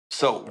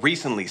So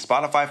recently,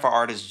 Spotify for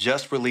Artists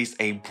just released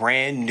a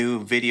brand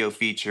new video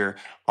feature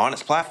on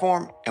its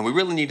platform, and we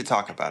really need to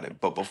talk about it.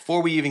 But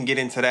before we even get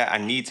into that, I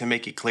need to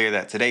make it clear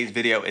that today's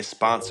video is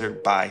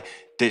sponsored by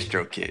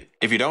DistroKid.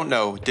 If you don't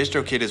know,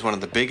 DistroKid is one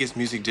of the biggest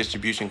music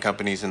distribution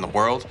companies in the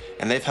world,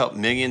 and they've helped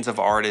millions of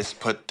artists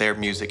put their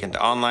music into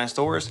online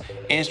stores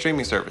and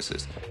streaming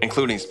services,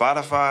 including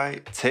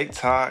Spotify,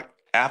 TikTok,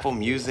 Apple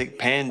Music,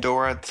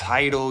 Pandora,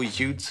 Tidal,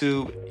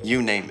 YouTube,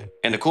 you name it.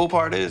 And the cool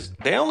part is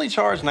they only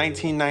charge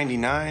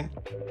 $19.99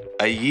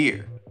 a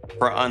year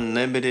for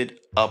unlimited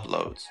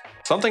uploads.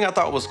 Something I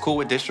thought was cool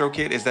with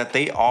DistroKid is that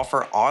they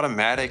offer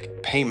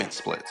automatic payment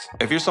splits.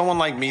 If you're someone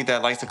like me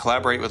that likes to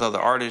collaborate with other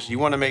artists, you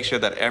want to make sure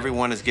that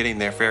everyone is getting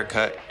their fair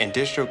cut, and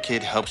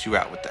DistroKid helps you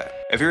out with that.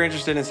 If you're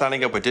interested in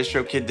signing up with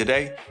DistroKid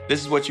today,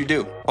 this is what you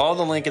do. Follow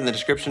the link in the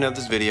description of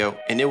this video,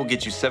 and it will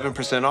get you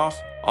 7% off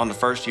on the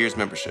first year's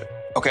membership.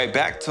 Okay,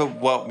 back to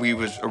what we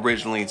was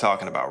originally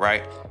talking about,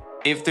 right?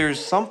 If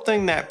there's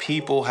something that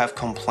people have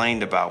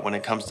complained about when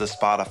it comes to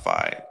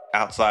Spotify,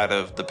 outside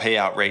of the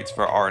payout rates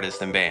for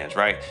artists and bands,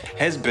 right,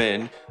 has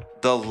been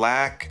the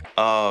lack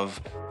of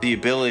the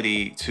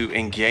ability to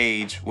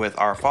engage with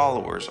our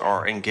followers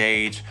or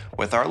engage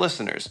with our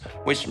listeners,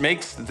 which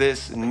makes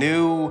this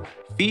new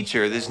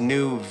feature, this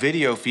new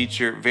video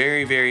feature,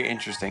 very, very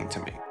interesting to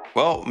me.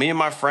 Well, me and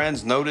my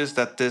friends noticed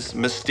that this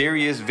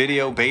mysterious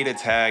video beta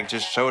tag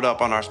just showed up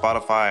on our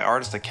Spotify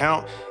artist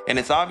account, and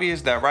it's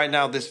obvious that right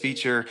now this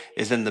feature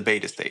is in the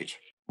beta stage.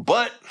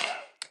 But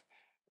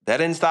that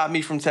didn't stop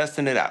me from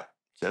testing it out.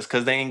 Just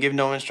because they ain't give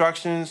no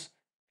instructions,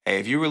 hey,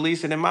 if you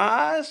release it in my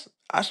eyes,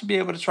 I should be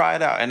able to try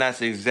it out. And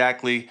that's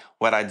exactly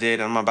what I did,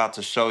 and I'm about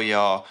to show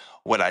y'all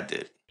what I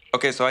did.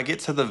 Okay, so I get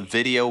to the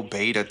video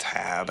beta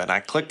tab, and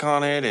I click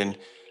on it, and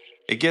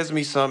it gives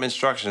me some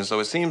instructions. So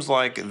it seems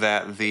like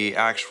that the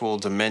actual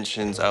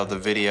dimensions of the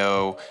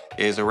video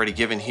is already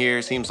given here.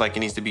 It seems like it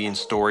needs to be in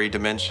story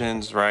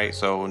dimensions, right?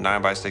 So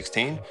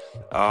 9:16.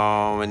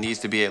 It needs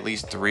to be at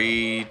least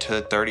 3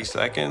 to 30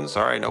 seconds.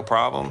 All right, no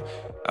problem.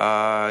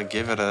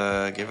 Give it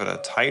a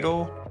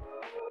title.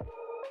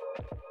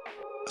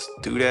 Let's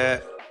do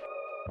that.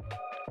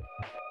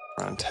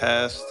 Run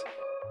test.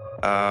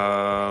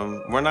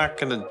 We're not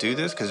gonna do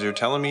this because you're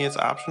telling me it's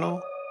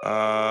optional.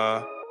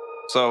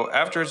 So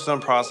after it's done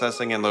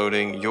processing and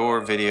loading, your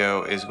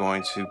video is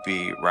going to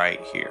be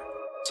right here.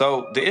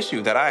 So the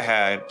issue that I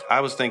had, I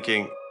was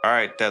thinking, all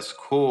right, that's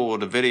cool,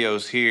 the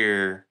video's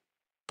here,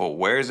 but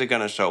where is it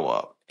gonna show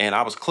up? And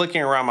I was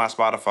clicking around my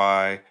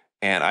Spotify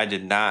and I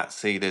did not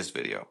see this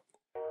video.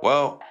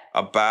 Well,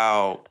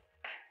 about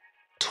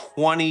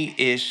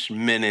 20-ish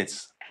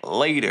minutes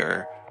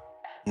later,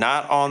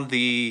 not on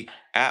the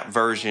app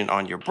version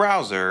on your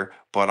browser,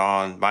 but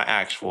on my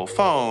actual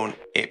phone,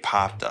 it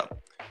popped up.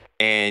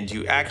 And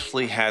you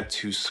actually had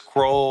to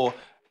scroll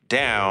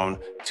down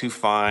to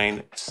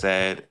find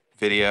said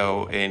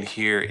video, and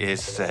here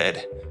is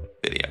said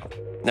video.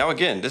 Now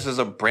again, this is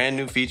a brand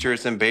new feature.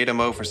 It's in beta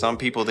mode. For some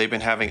people, they've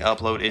been having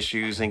upload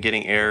issues and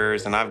getting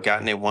errors, and I've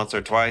gotten it once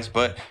or twice,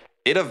 but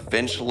it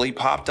eventually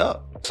popped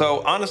up.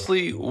 So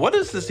honestly, what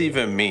does this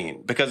even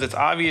mean? Because it's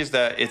obvious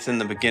that it's in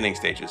the beginning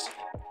stages.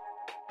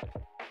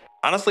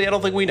 Honestly, I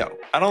don't think we know.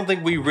 I don't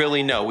think we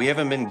really know. We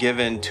haven't been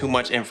given too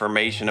much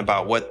information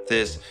about what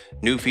this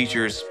new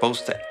feature is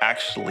supposed to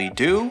actually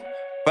do,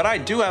 but I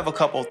do have a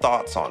couple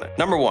thoughts on it.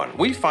 Number one,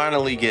 we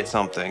finally get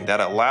something that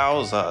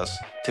allows us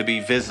to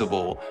be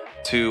visible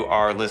to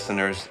our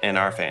listeners and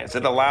our fans.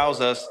 It allows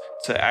us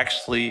to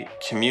actually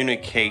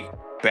communicate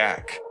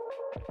back.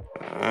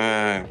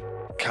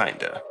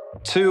 Kinda.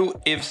 Two,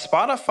 if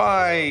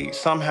Spotify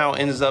somehow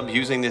ends up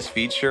using this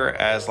feature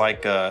as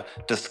like a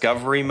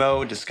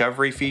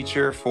discovery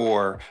feature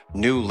for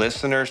new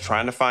listeners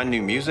trying to find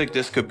new music,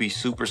 this could be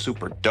super,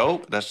 super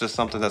dope. That's just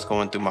something that's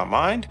going through my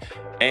mind.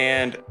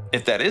 And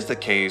if that is the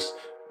case,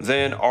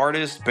 then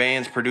artists,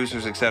 bands,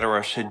 producers,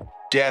 etc. should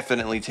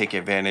definitely take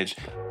advantage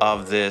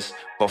of this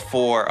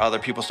before other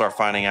people start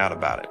finding out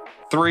about it.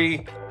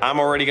 Three, I'm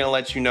already gonna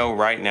let you know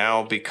right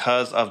now,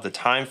 because of the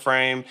time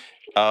frame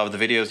of the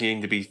videos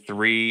needing to be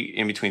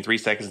in between 3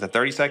 seconds to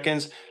 30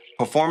 seconds,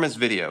 performance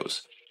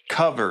videos,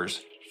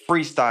 covers,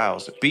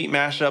 freestyles, beat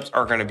mashups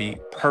are gonna be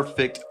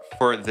perfect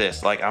for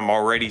this. Like, I'm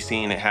already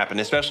seeing it happen,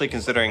 especially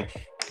considering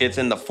it's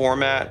in the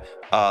format.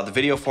 The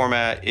video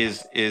format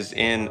is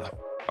in,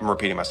 I'm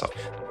repeating myself.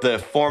 The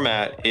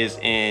format is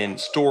in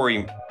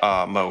story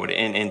mode,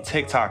 in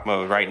TikTok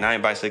mode, right?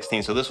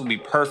 9:16. So this will be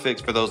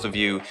perfect for those of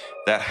you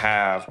that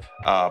have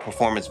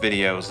performance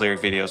videos,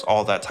 lyric videos,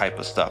 all that type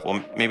of stuff.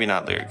 Well, maybe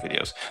not lyric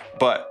videos,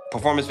 but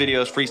performance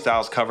videos,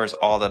 freestyles, covers,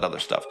 all that other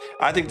stuff.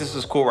 I think this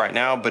is cool right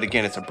now, but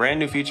again, it's a brand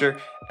new feature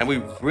and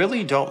we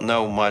really don't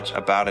know much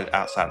about it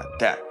outside of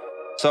that.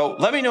 So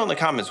let me know in the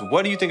comments,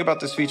 what do you think about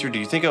this feature? Do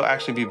you think it'll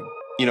actually be,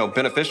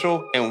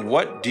 beneficial? And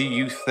what do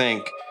you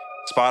think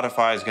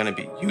Spotify is going to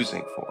be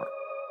using for?